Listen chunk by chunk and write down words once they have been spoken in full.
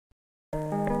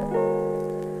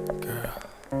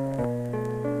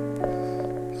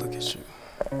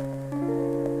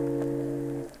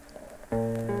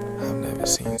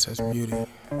such beauty. The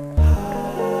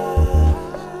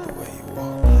way you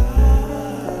walk,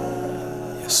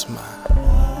 your smile,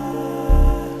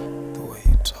 the way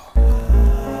you talk.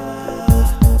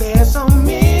 There's so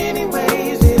many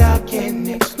ways that I can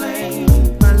explain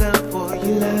my love for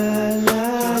you.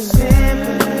 You're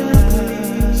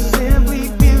simply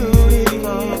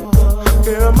beautiful.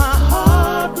 Girl, my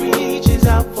heart reaches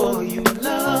out for you,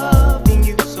 loving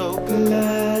you so good.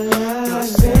 You're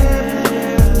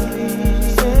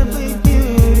simply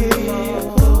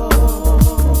beautiful.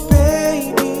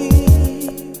 Baby,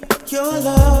 your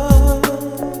love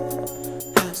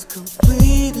has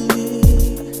completely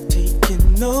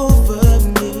taken over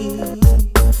me.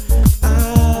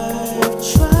 I've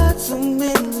tried so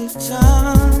many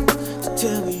times to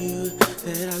tell you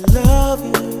that I love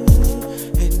you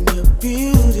and you're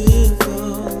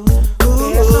beautiful.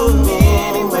 There's so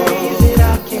many ways that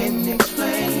I can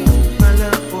explain my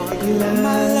love for you.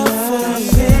 My love for you.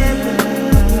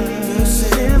 You're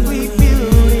simply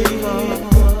beautiful.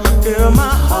 Girl,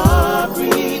 my heart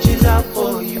reaches out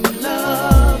for you,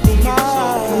 loving you so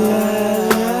good.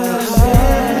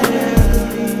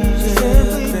 You're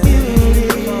simply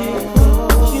beautiful.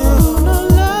 You know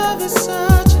love is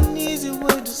such an easy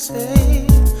word to say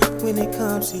when it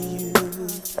comes to you.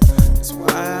 That's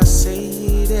why I say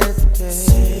it every day.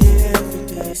 Say it every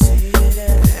day. Say it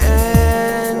every day.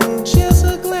 And just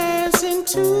a glance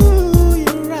into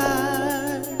your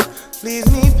eyes leaves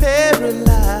me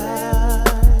paralyzed.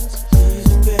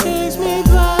 Takes me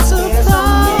by surprise. There's so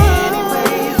many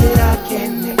ways that I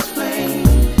can explain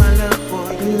my love for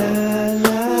you.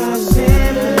 You're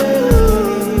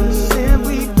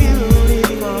simply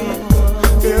beautiful.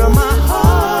 Girl, my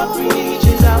heart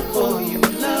reaches out for you,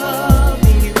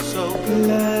 loving you so good.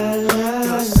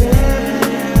 You're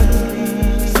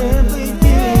simply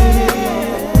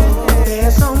beautiful.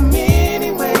 There's so many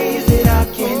ways that I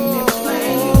can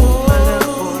explain my love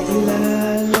for you.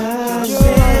 You're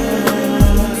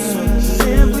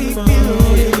simply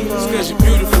beautiful. It's 'cause you're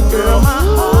beautiful, Girl, girl. my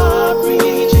heart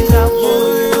reaches out for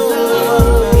you,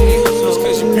 loving you so It's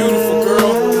 'cause you're beautiful,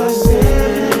 girl.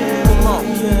 Come on,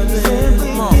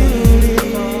 come on.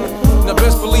 Now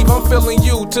best believe I'm feeling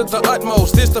you to the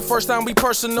utmost. This the first time we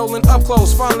personal and up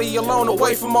close. Finally alone,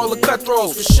 away from all the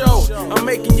cutthroats. For sure, I'm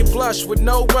making you blush with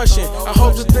no rushing. I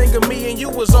hope the thing of me and you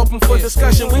was open for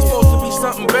discussion. We supposed to be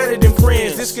something better than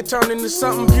friends. This could turn into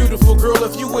something beautiful, girl,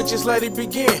 if you would just let it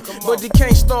begin. But it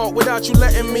can't start without you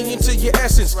letting me into your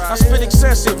essence. I spit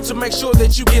excessive to make sure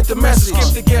that you get the message.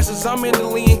 Skip the guesses, I'm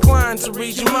mentally inclined to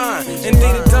read your mind.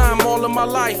 Indeed a dime, all of my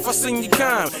life I seen you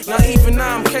kind. Now even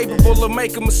I'm capable of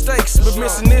making mistakes, but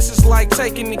missing this is like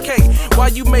taking the cake. Why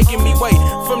you making me wait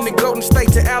from the Golden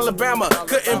State to Alabama?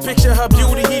 Couldn't picture her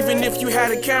beauty even if you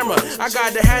had a camera. I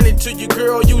got to hand it to you,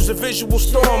 girl, use a visual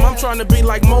storm. I'm trying to be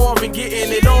like Marvin,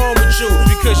 getting it on with you.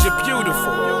 Because you're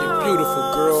beautiful,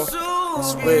 girl.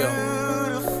 It's real.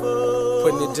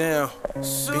 Putting it down.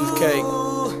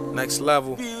 Beefcake, next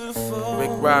level.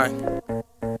 Big Rock,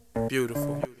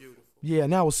 beautiful. Yeah,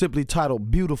 and that was simply titled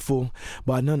Beautiful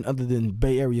by none other than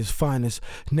Bay Area's finest,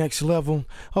 Next Level.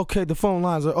 Okay, the phone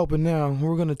lines are open now.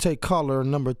 We're going to take caller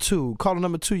number 2. Caller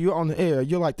number 2, you're on the air.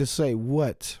 You like to say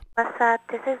what? What's up?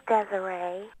 This is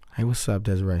Desiree. Hey, what's up,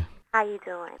 Desiree? How you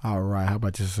doing? All right, how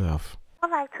about yourself? I'd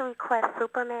like to request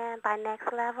Superman by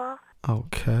Next Level.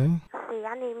 Okay. See,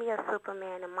 I need me a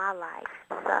Superman in my life.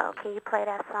 So, can you play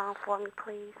that song for me,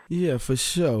 please? Yeah, for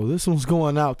sure. This one's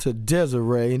going out to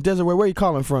Desiree. And Desiree, where you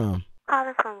calling from?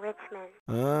 Calling from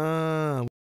Richmond.